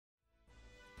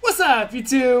up,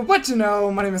 YouTube? What you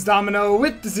know? My name is Domino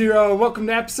with the Zero. Welcome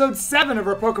to episode 7 of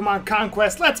our Pokemon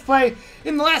Conquest Let's Play.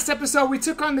 In the last episode, we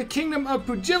took on the Kingdom of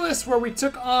Pugilis, where we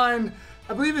took on,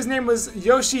 I believe his name was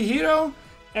Yoshihiro,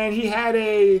 and he had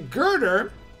a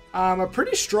girder, a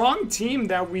pretty strong team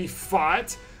that we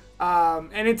fought.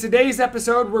 And in today's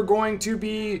episode, we're going to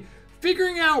be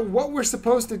figuring out what we're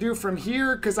supposed to do from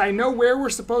here, because I know where we're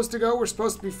supposed to go. We're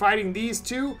supposed to be fighting these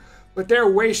two, but they're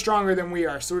way stronger than we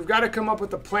are. So we've got to come up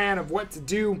with a plan of what to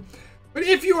do. But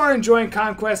if you are enjoying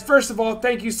Conquest, first of all,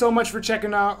 thank you so much for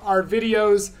checking out our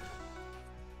videos.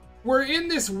 We're in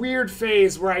this weird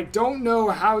phase where I don't know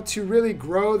how to really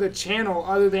grow the channel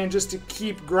other than just to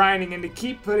keep grinding and to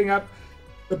keep putting up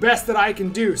the best that I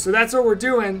can do. So that's what we're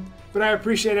doing, but I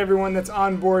appreciate everyone that's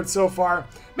on board so far.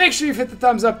 Make sure you've hit the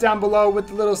thumbs up down below with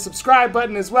the little subscribe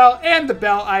button as well, and the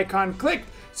bell icon clicked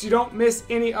so you don't miss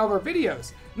any of our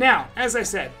videos. Now, as I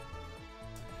said,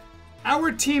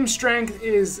 our team strength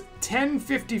is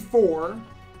 1054,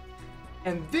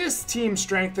 and this team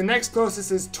strength, the next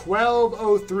closest, is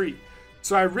 1203.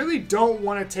 So I really don't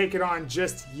want to take it on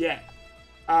just yet.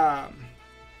 Now,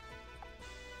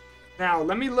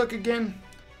 let me look again.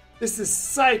 This is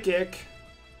Psychic.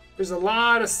 There's a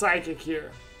lot of Psychic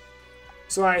here.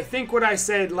 So I think what I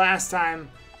said last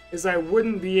time is I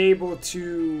wouldn't be able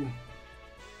to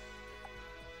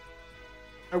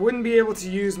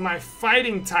use my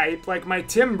fighting type, like my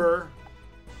Timber,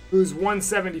 who's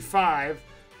 175.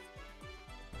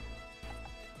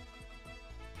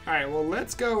 Alright, well,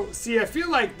 let's go. See, I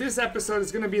feel like this episode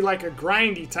is going to be like a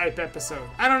grindy type episode.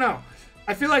 I don't know.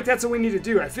 I feel like that's what we need to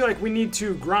do. I feel like we need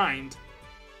to grind.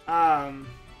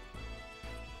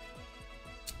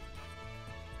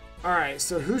 Alright,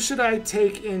 so who should I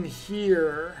take in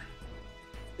here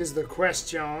is the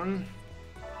question.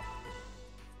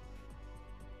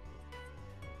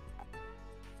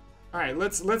 Alright,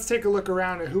 let's take a look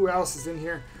around at who else is in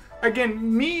here.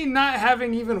 Again, me not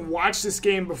having even watched this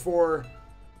game before,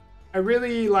 I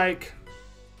really like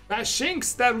that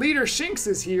Shinx, that leader Shinx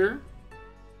is here.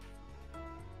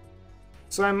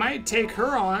 So I might take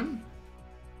her on.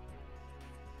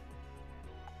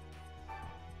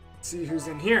 Let's see who's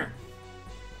in here.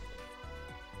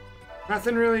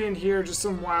 Nothing really in here, just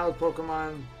some wild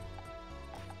Pokemon.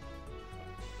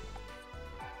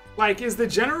 Like, is the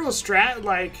general strat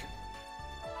like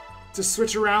to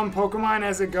switch around Pokemon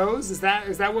as it goes? Is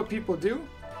that what people do?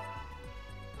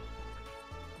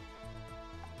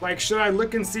 Like, should I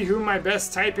look and see who my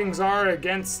best typings are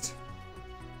against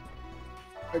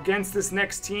this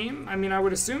next team? I mean, I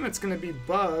would assume it's going to be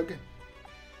Bug.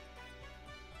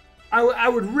 I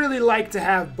would really like to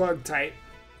have Bug type.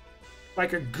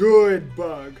 Like a good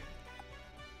Bug.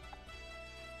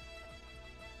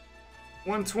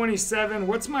 127.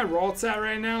 What's my Ralts at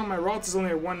right now? My Ralts is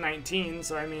only at 119,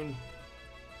 so I mean...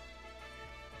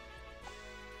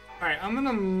 Alright, I'm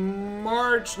gonna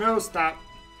march... No, stop.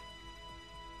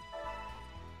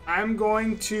 I'm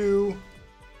going to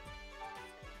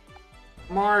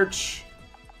march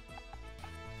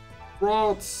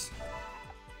Ralts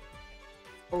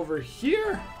over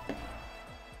here.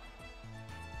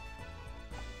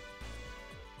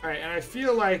 Alright, and I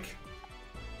feel like...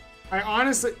 I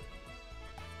honestly...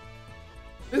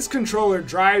 This controller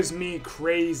drives me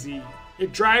crazy.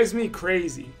 It drives me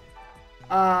crazy.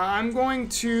 I'm going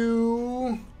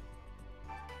to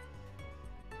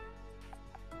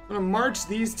march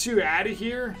these two out of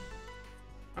here.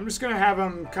 I'm just going to have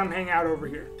them come hang out over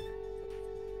here,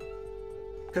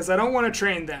 because I don't want to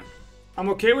train them. I'm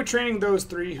okay with training those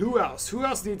three. Who else? Who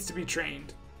else needs to be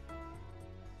trained?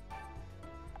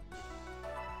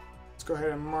 Let's go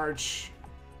ahead and march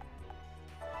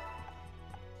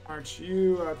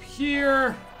you up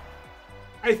here.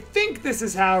 I think this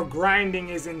is how grinding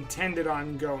is intended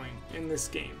on going in this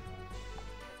game.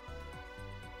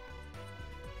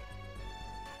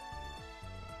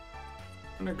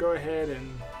 I'm gonna go ahead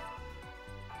and...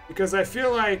 because I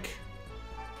feel like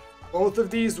both of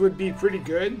these would be pretty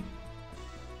good.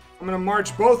 I'm gonna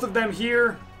march both of them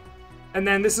here, and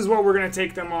then this is what we're gonna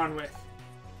take them on with.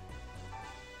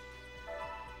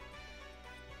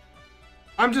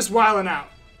 I'm just wilding out.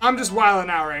 I'm just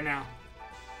wilding out right now.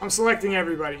 I'm selecting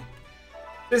everybody.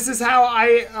 This is how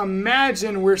I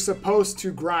imagine we're supposed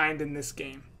to grind in this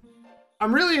game.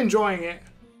 I'm really enjoying it.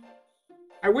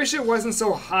 I wish it wasn't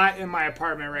so hot in my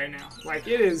apartment right now. Like,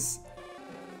 it is...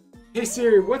 Hey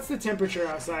Siri, what's the temperature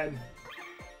outside?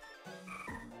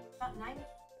 About 90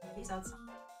 degrees outside.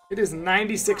 It is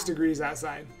 96 degrees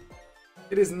outside.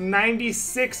 It is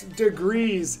 96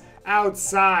 degrees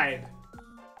outside.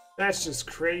 That's just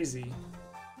crazy.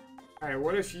 Alright,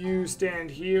 what if you stand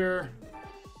here?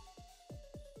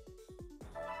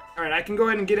 Alright, I can go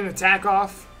ahead and get an attack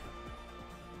off.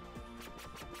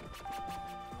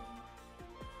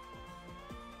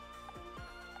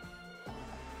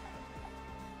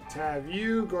 Let's have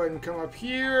you go ahead and come up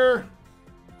here.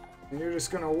 And you're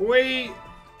just gonna wait.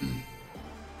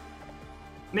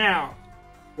 Now,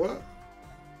 what?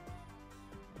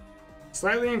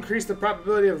 Slightly increase the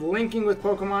probability of linking with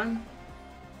Pokemon.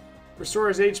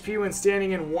 Restores HP when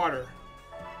standing in water.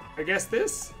 I guess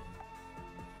this?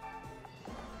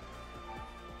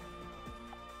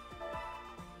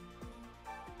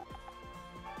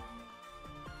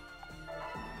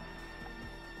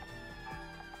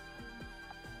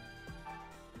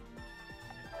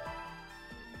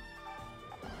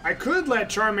 I could let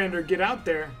Charmander get out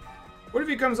there. What if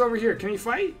he comes over here? Can he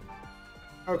fight?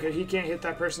 Okay, he can't hit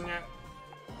that person yet.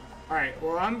 Alright,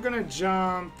 well, I'm gonna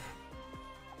jump.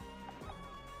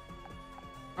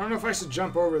 I don't know if I should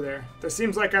jump over there. That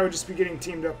seems like I would just be getting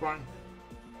teamed up on.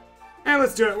 And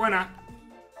let's do it. Why not?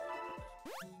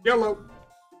 YOLO.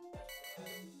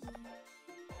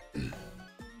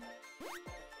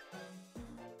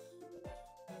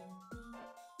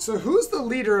 So who's the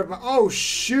leader of my... Oh,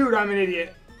 shoot, I'm an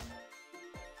idiot.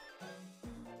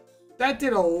 That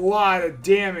did a lot of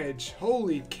damage.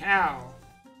 Holy cow.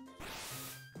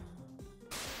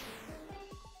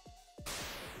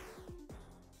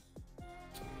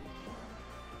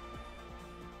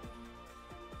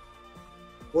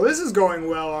 Well, this is going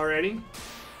well already.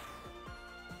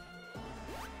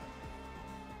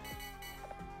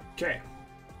 Okay.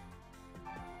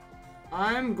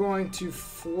 I'm going to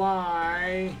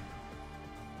fly...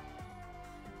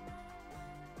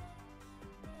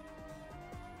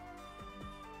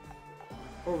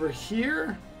 over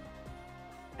here.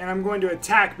 And I'm going to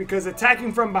attack because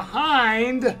attacking from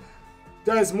behind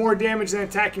does more damage than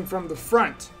attacking from the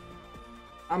front.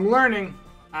 I'm learning.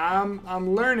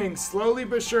 I'm learning slowly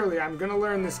but surely. I'm gonna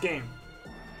learn this game.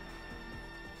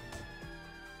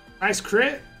 Nice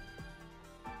crit.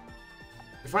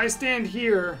 If I stand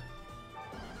here,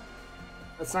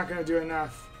 that's not gonna do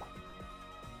enough.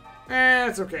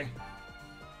 It's okay.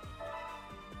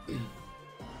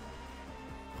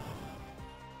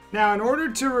 Now, in order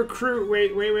to recruit,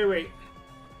 wait.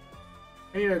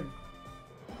 I need a...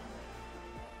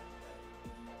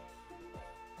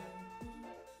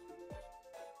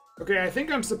 Okay, I think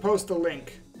I'm supposed to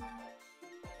link.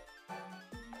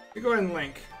 Let me go ahead and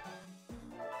link.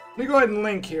 Let me go ahead and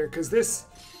link here, because this...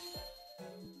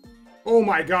 Oh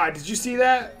my god, did you see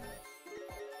that?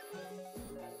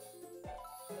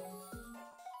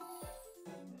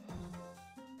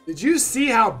 Did you see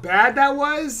how bad that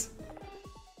was?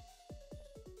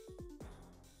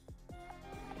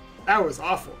 That was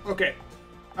awful. Okay.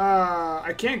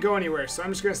 I can't go anywhere, so I'm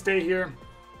just going to stay here.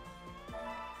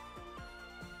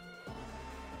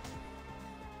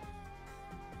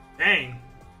 Dang.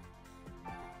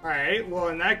 Alright, well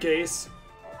in that case,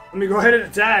 let me go ahead and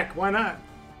attack. Why not?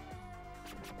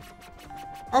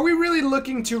 Are we really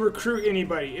looking to recruit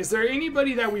anybody? Is there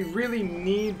anybody that we really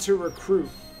need to recruit?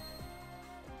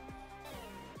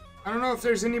 I don't know if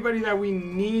there's anybody that we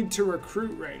need to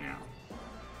recruit right now.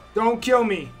 Don't kill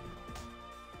me.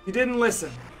 You didn't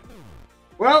listen.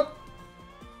 Well,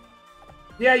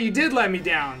 yeah, you did let me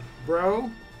down, bro.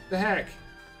 The heck?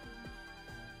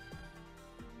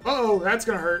 Uh-oh, that's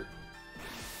gonna hurt.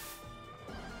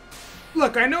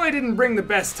 Look, I know I didn't bring the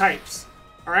best types.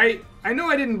 Alright? I know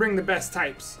I didn't bring the best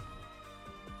types.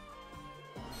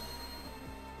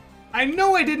 I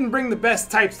know I didn't bring the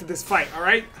best types to this fight,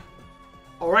 alright?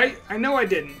 Alright? I know I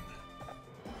didn't.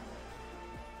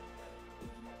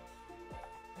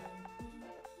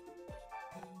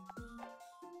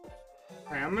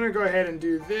 Alright, I'm gonna go ahead and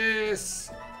do this.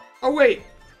 Oh, wait!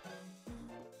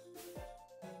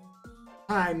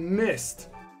 I missed.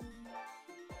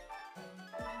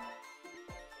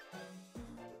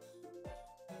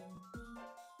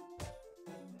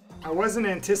 I wasn't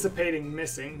anticipating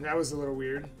missing. That was a little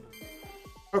weird.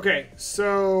 Okay,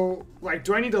 so, like,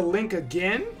 do I need to link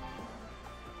again?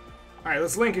 Alright,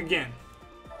 let's link again.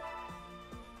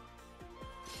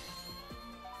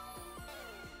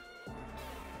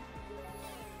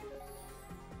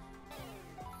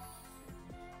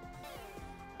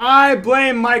 I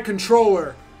blame my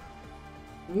controller.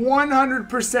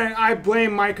 100% I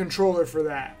blame my controller for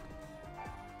that.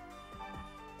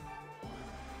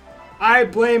 I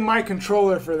blame my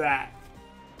controller for that.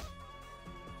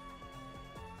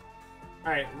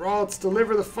 Alright, let's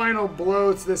deliver the final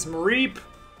blow to this Mareep.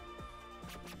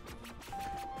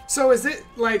 So is it,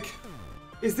 like,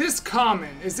 is this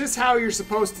common? Is this how you're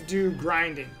supposed to do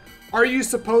grinding? Are you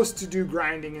supposed to do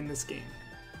grinding in this game?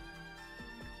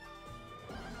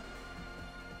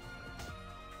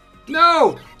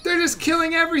 No! They're just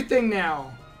killing everything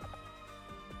now.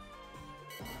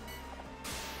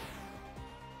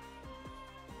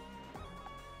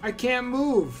 I can't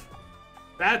move.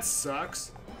 That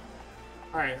sucks.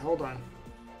 Alright, hold on.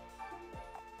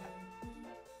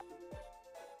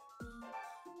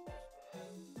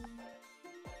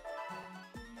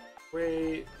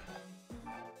 Wait.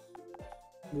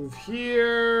 Move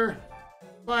here.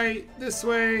 Fight this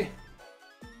way.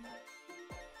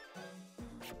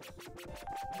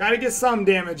 Gotta get some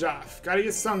damage off. Gotta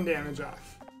get some damage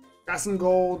off. Got some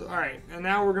gold. Alright, and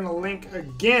now we're gonna link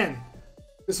again.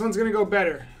 This one's gonna go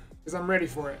better, because I'm ready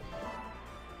for it.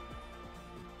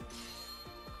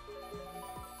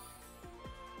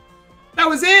 That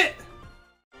was it!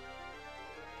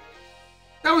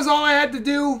 That was all I had to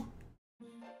do.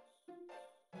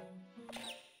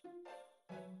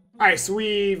 Alright, so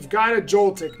we've got a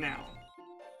Joltik now.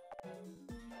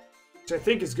 Which I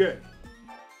think is good.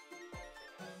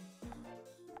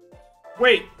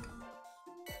 Wait.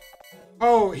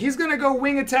 Oh, he's gonna go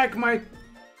wing attack my...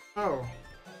 Oh.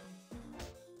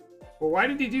 Well, why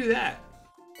did he do that?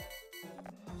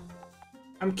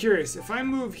 I'm curious. If I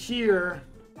move here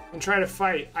and try to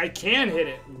fight, I can hit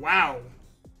it. Wow.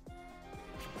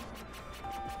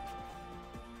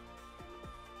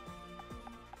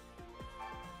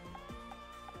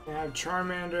 I have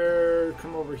Charmander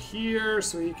come over here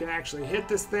so he can actually hit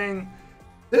this thing.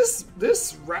 This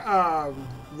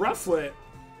Rufflet,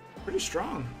 pretty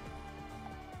strong.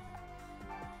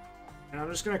 And I'm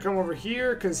just gonna come over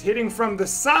here because hitting from the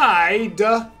side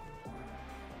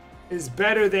is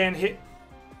better than hit.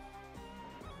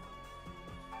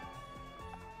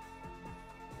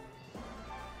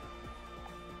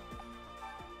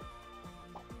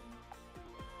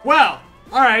 Well,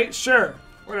 all right, sure,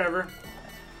 whatever.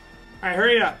 All right,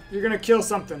 hurry up. You're gonna kill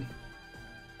something.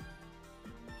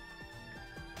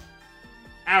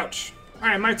 Ouch. All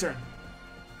right, my turn.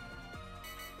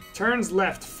 Turns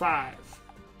left 5.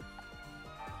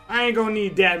 I ain't gonna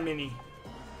need that many.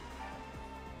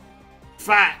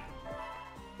 Fight.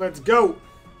 Let's go.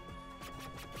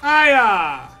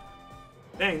 Aya!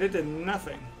 Dang, that did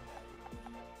nothing.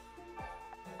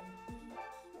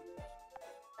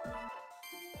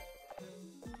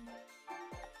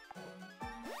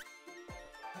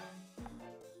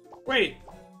 Wait.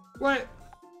 What?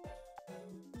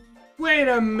 Wait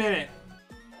a minute.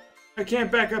 I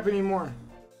can't back up anymore.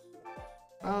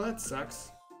 Oh, that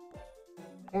sucks.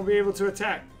 Won't be able to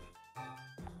attack.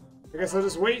 I guess I'll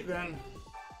just wait then.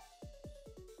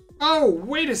 Oh,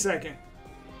 wait a second.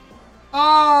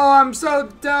 Oh, I'm so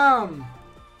dumb.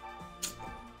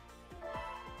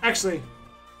 Actually,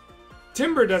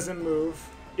 Timber doesn't move.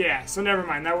 Yeah, so never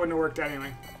mind. That wouldn't have worked out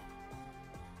anyway.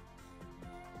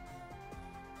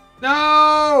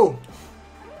 No!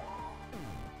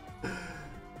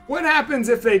 What happens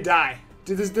if they die?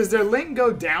 Does their link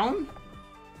go down?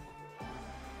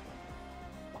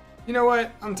 You know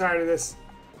what? I'm tired of this.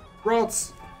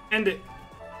 Ralts, end it.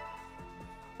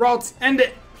 Ralts, end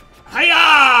it.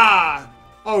 Hiya!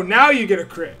 Oh, now you get a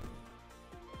crit.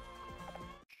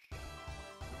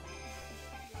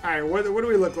 Alright, what do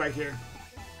we look like here?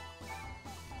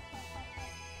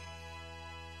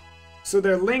 So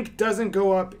their link doesn't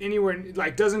go up anywhere,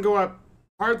 like doesn't go up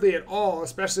hardly at all,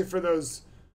 especially for those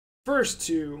first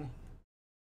two.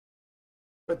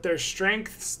 But their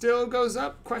strength still goes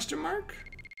up, question mark?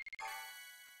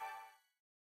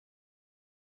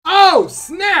 Oh,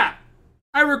 snap!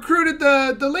 I recruited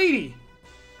the lady.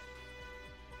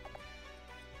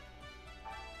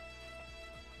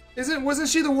 Wasn't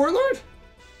she the warlord?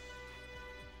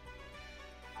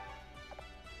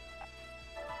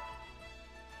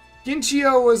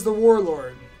 Ginchio was the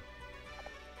warlord.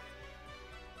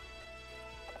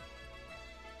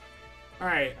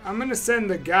 Alright, I'm gonna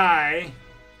send the guy.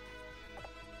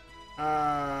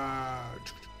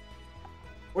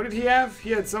 What did he have?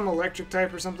 He had some electric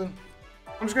type or something.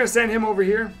 I'm just gonna send him over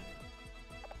here.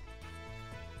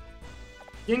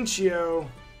 Ginchio.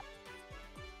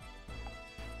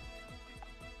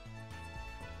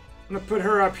 I'm gonna put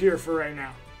her up here for right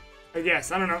now. I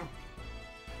guess, I don't know.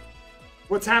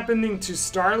 What's happening to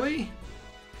Starly?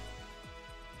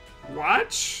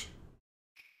 Watch?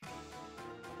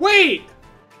 Wait!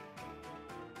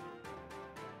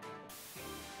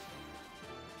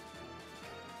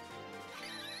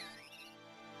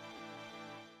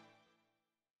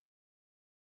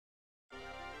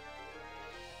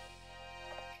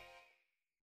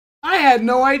 I had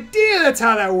no idea that's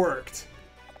how that worked.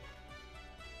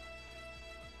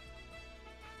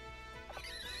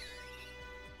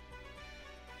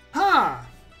 Huh.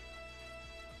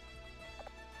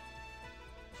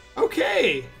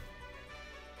 Okay.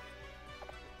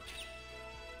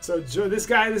 So this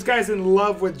guy's in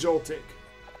love with Joltik.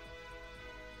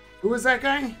 Who was that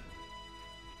guy?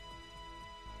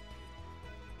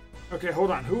 Okay,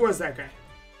 hold on. Who was that guy?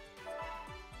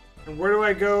 And where do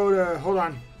I go to... Hold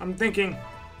on. I'm thinking.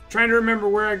 Trying to remember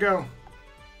where I go.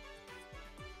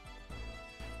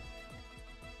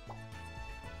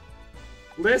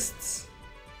 Lists.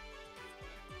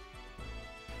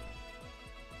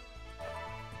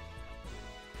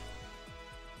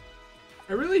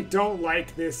 I really don't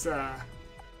like this,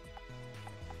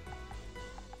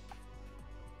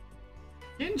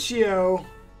 Inchio.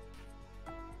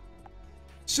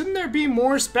 Shouldn't there be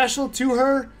more special to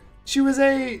her? She was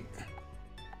a...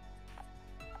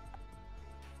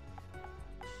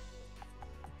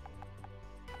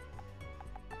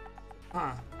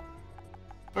 Huh.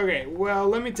 Okay, well,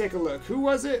 let me take a look. Who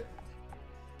was it?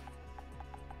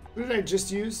 Who did I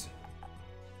just use?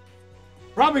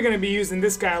 Probably going to be using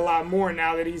this guy a lot more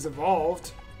now that he's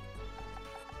evolved.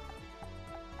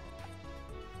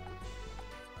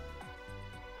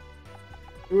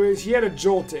 He had a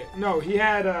Joltik. No, he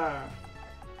had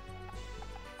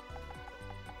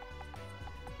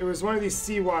it was one of these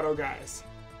Seawaddle guys.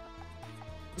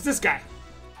 Who's this guy?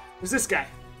 Who's this guy?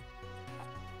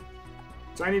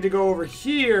 So I need to go over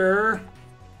here.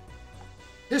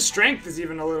 His strength is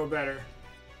even a little better.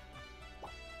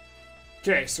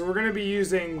 Okay, so we're going to be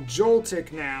using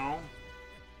Joltik now.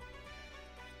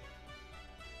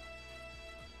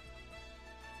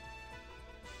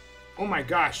 Oh my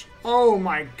gosh. Oh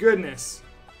my goodness.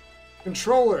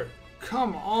 Controller,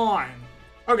 come on.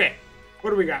 Okay,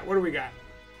 what do we got? What do we got?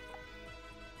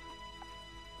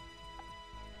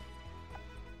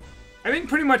 I think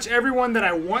pretty much everyone that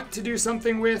I want to do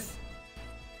something with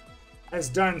has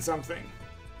done something.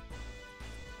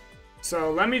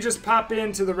 So let me just pop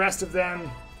into the rest of them.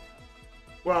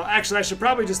 Well, actually, I should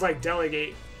probably just like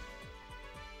delegate.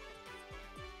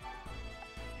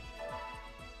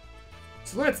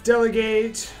 So let's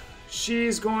delegate.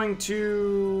 She's going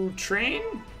to train?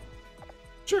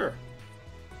 Sure.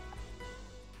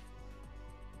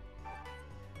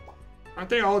 Aren't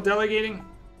they all delegating?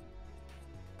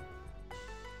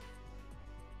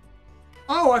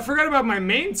 Oh, I forgot about my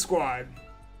main squad.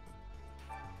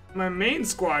 My main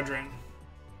squadron.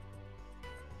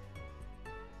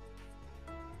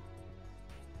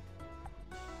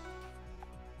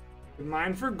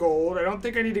 Mine for gold. I don't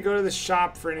think I need to go to the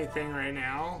shop for anything right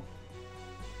now.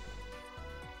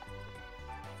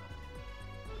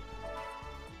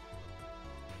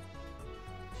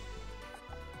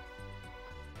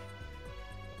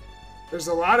 There's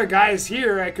a lot of guys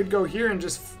here. I could go here and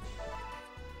just...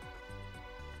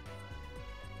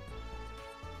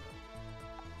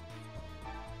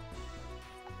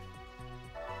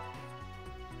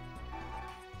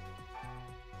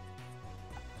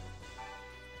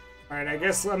 Alright, I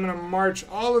guess I'm going to march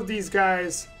all of these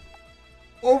guys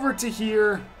over to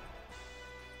here.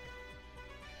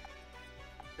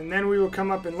 And then we will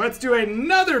come up and let's do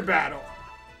another battle.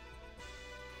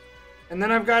 And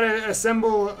then I've got to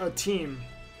assemble a team.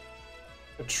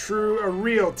 A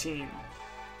real team.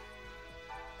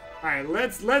 Alright,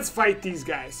 let's fight these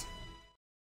guys.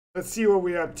 Let's see what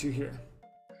we're up to here.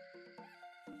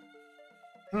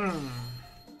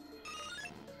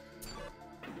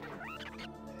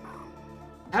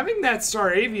 Having that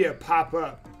Staravia pop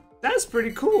up, that's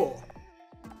pretty cool.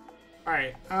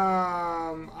 Alright,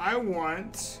 I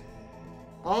want...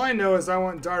 All I know is I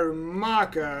want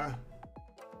Darumaka.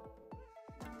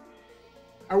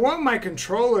 I want my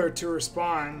controller to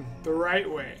respond the right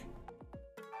way.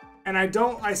 And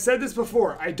I said this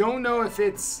before, I don't know if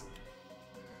it's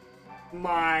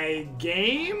my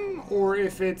game or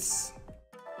if it's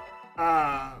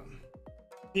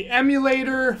the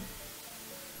emulator.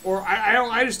 Or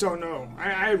I just don't know.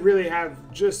 I really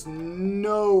have just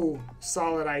no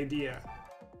solid idea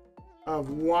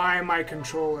of why my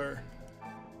controller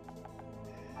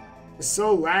is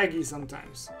so laggy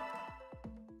sometimes.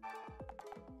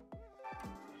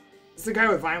 Is the guy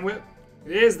with Vine Whip?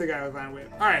 It is the guy with Vine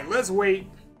Whip. Alright, let's wait.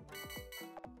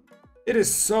 It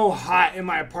is so hot in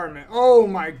my apartment. Oh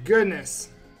my goodness.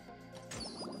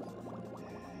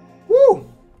 Woo!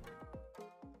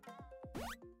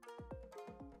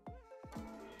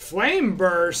 Flame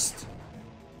burst?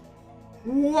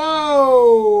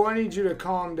 Whoa! I need you to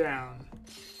calm down.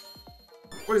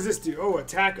 What does this do? Oh,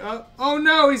 attack up? Oh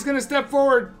no, he's gonna step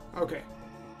forward. Okay.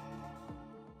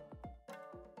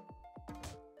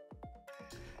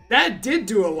 That did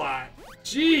do a lot.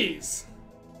 Jeez.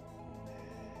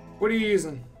 What are you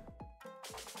using?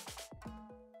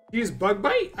 You use Bug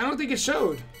Bite? I don't think it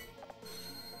showed.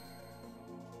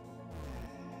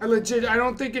 I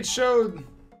don't think it showed.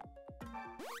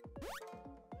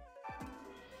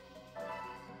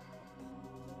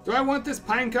 Do I want this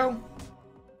Pineco?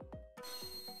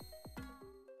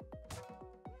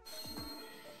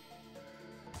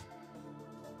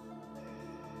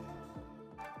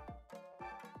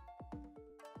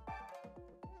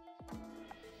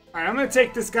 Alright, I'm gonna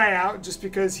take this guy out just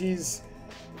because he's...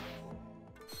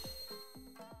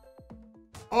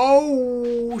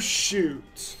 Oh,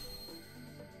 shoot.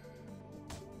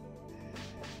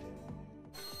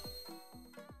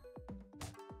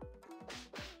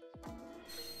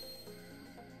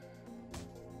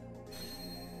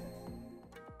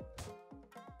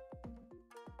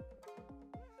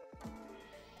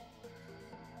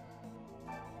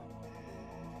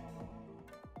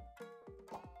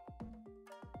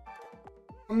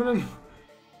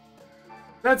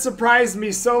 That surprised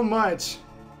me so much.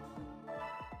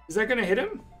 Is that gonna hit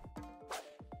him?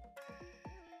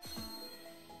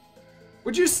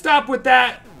 Would you stop with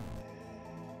that?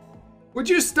 Would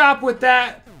you stop with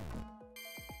that?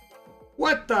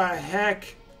 What the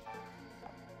heck?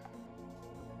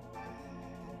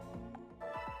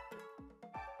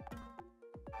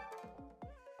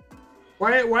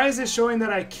 Why is it showing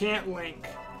that I can't link?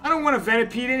 I don't want a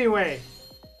Venipede anyway.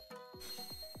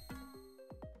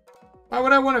 Why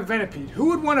would I want a Venipede? Who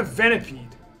would want a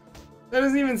Venipede? That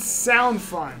doesn't even sound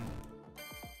fun.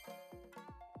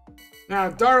 Now,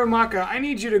 Darumaka, I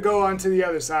need you to go onto the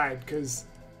other side, because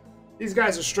these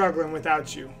guys are struggling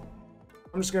without you.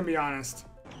 I'm just going to be honest.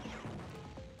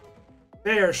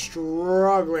 They are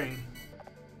struggling.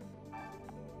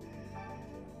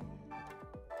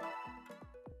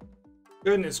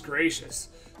 Goodness gracious.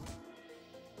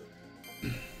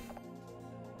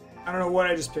 I don't know what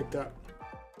I just picked up.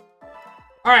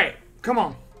 Alright, come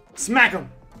on. Smack him.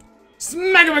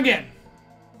 Smack him again.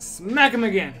 Smack him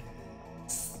again.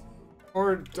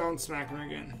 Or don't smack him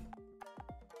again.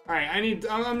 Alright,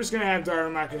 I'm just gonna have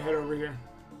Darumaka head over here.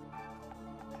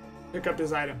 Pick up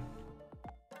this item.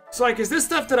 So, like, is this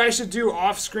stuff that I should do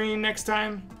off screen next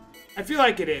time? I feel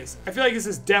like it is. I feel like this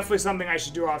is definitely something I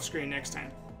should do off screen next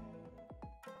time.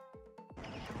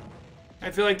 I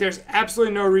feel like there's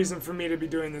absolutely no reason for me to be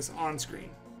doing this on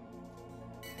screen.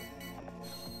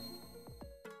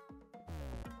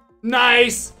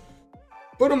 Nice!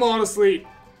 Put them all to sleep.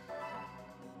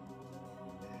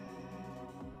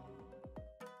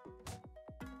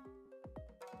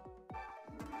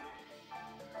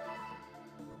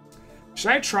 Should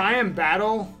I try and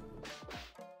battle?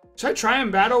 Should I try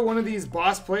and battle one of these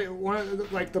boss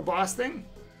like the boss thing?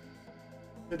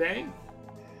 Today?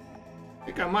 I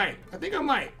think I might. I think I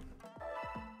might.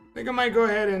 I think I might go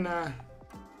ahead and,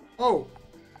 oh.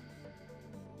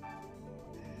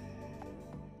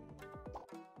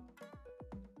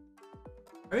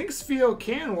 I think Spheo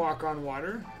can walk on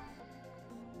water.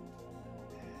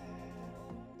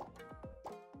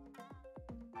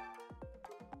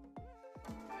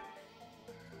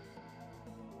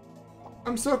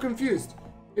 I'm so confused.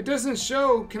 It doesn't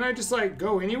show. Can I just, like,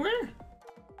 go anywhere?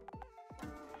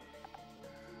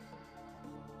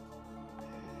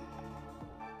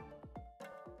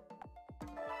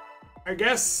 I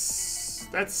guess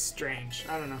that's strange.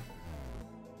 I don't know.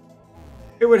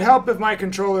 It would help if my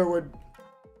controller would,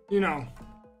 you know,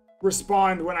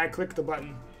 respond when I click the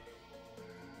button.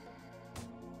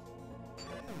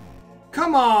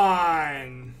 Come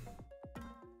on!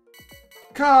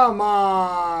 Come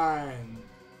on!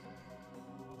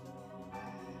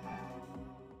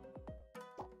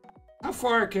 How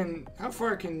far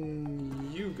can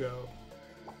you go?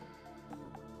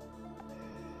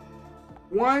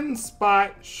 One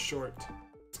spot short.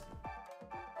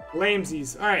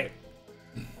 Lamesies. Alright.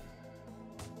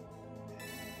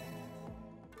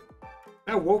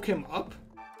 That woke him up?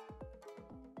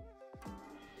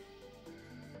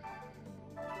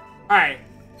 Alright.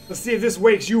 Let's see if this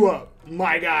wakes you up,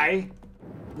 my guy.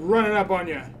 Running up on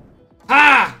you.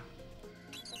 Ha!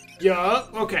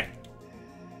 Yup. Okay.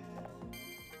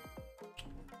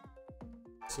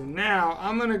 So now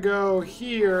I'm gonna go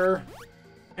here.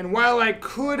 And while I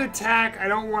could attack, I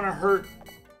don't want to hurt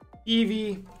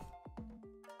Eevee.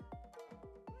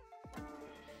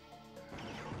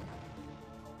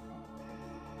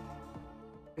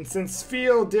 And since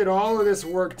Spheo did all of this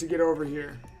work to get over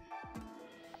here,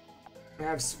 I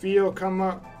have Spheo come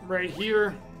up right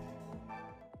here.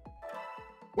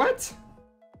 What?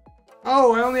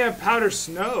 Oh, I only have Powder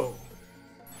Snow.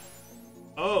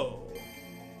 Oh.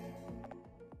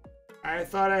 I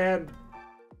thought I had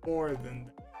more than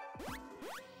that.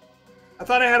 I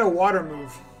thought I had a water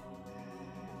move.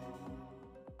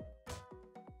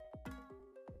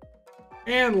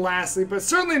 And lastly, but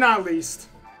certainly not least,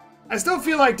 I still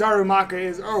feel like Darumaka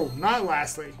is... Oh, not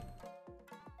lastly.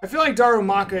 I feel like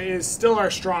Darumaka is still our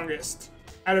strongest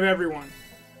out of everyone.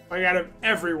 Like, out of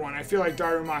everyone, I feel like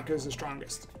Darumaka is the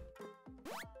strongest.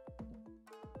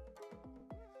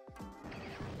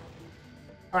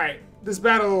 Alright, this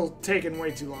battle taken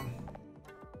way too long.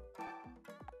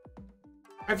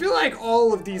 I feel like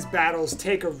all of these battles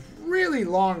take a really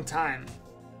long time.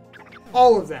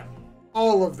 All of them.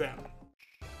 All of them.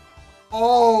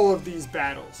 All of these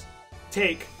battles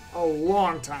take a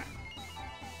long time.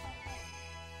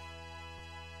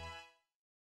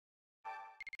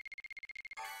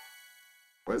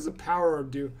 What does the power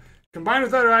orb do? Combine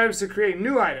with other items to create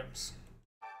new items.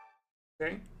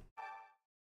 Okay.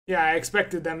 Yeah, I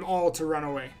expected them all to run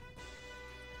away.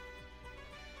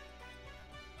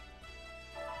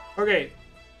 Okay.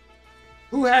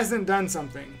 Who hasn't done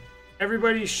something?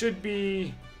 Everybody should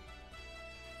be...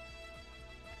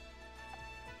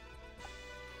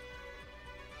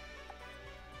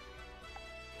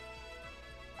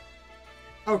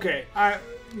 Okay,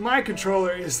 my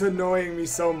controller is annoying me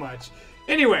so much.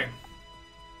 Anyway.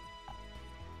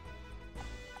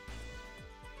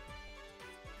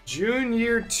 June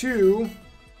year 2.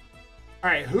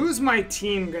 Alright, who's my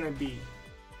team gonna be?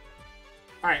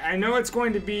 Alright, I know it's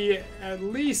going to be at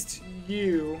least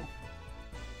you.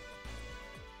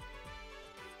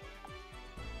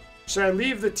 Should I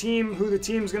leave the team, who the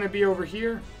team's gonna be over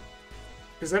here?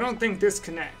 Because I don't think this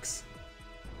connects.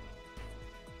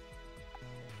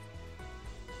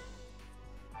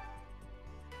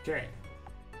 Okay.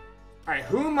 Alright,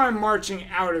 who am I marching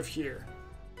out of here?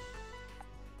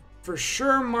 For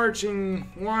sure marching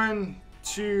 1,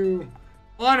 2,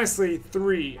 honestly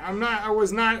 3. I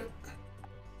was not...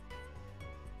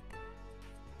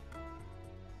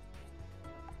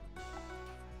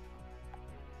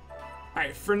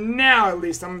 Alright, for now at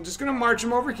least, I'm just gonna march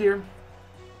him over here.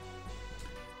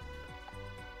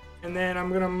 And then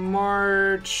I'm gonna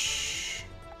march...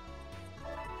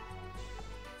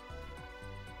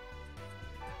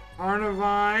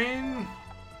 Arnavine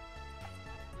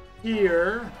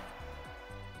here.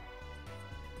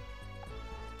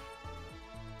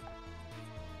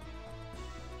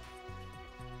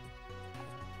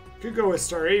 Could go with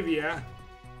Staravia.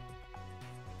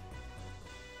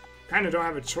 Kind of don't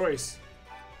have a choice.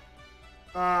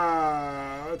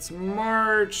 Let's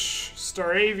march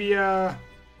Staravia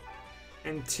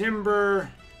and Timber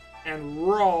and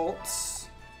Ralts.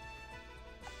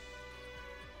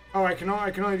 Oh, I can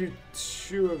only do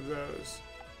 2 of those.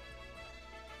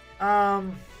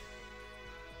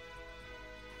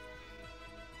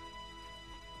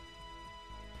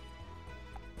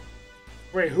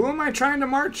 Wait, who am I trying to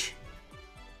march?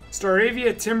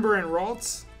 Staravia, Timber, and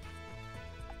Ralts?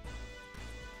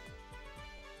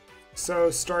 So,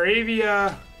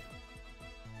 Staravia...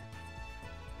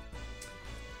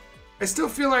 I still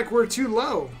feel like we're too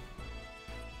low.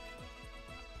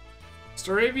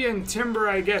 Staravia and Timber,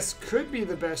 I guess, could be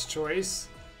the best choice,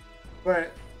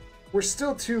 but we're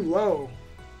still too low.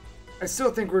 I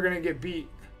still think we're going to get beat.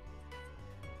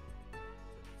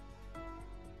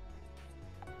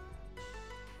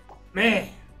 Man.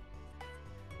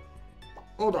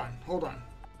 Hold on.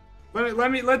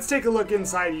 Let's take a look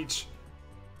inside each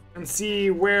and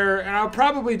see where, and I'll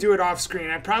probably do it off screen.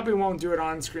 I probably won't do it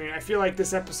on screen. I feel like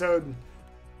this episode,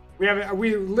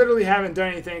 we literally haven't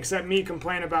done anything except me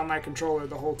complain about my controller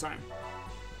the whole time.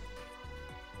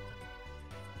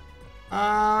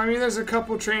 I mean, there's a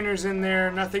couple trainers in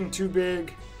there, nothing too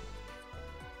big.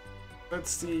 Let's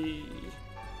see.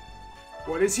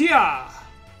 What is here?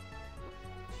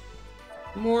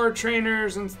 More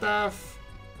trainers and stuff.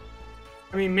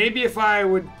 I mean, maybe if I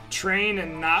would train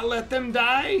and not let them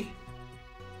die?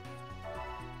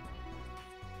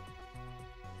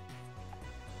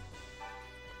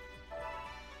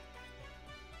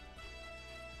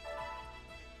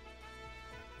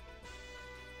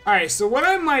 Alright, so what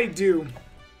I might do,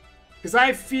 because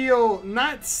I feel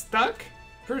not stuck,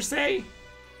 per se,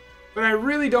 but I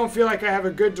really don't feel like I have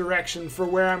a good direction for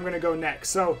where I'm going to go next.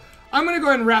 So, I'm going to go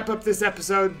ahead and wrap up this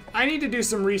episode. I need to do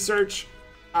some research.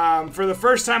 For the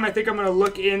first time, I think I'm going to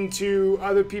look into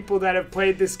other people that have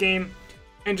played this game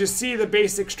and just see the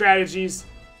basic strategies.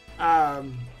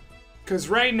 Because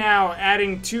right now,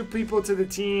 adding 2 people to the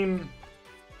team,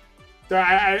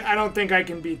 I don't think I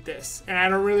can beat this. And I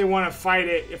don't really want to fight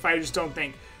it if I just don't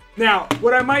think. Now,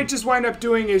 what I might just wind up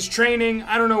doing is training.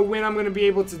 I don't know when I'm going to be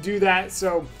able to do that,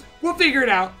 so we'll figure it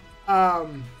out.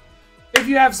 If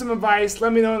you have some advice,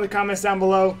 let me know in the comments down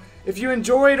below. If you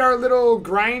enjoyed our little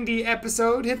grindy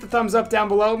episode, hit the thumbs up down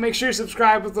below. Make sure you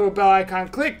subscribe with the little bell icon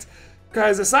clicked,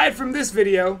 because aside from this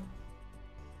video,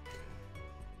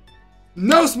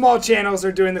 No small channels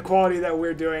are doing the quality that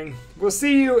we're doing. We'll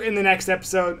see you in the next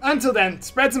episode. Until then,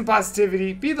 spread some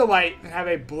positivity, be the light, and have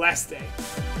a blessed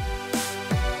day.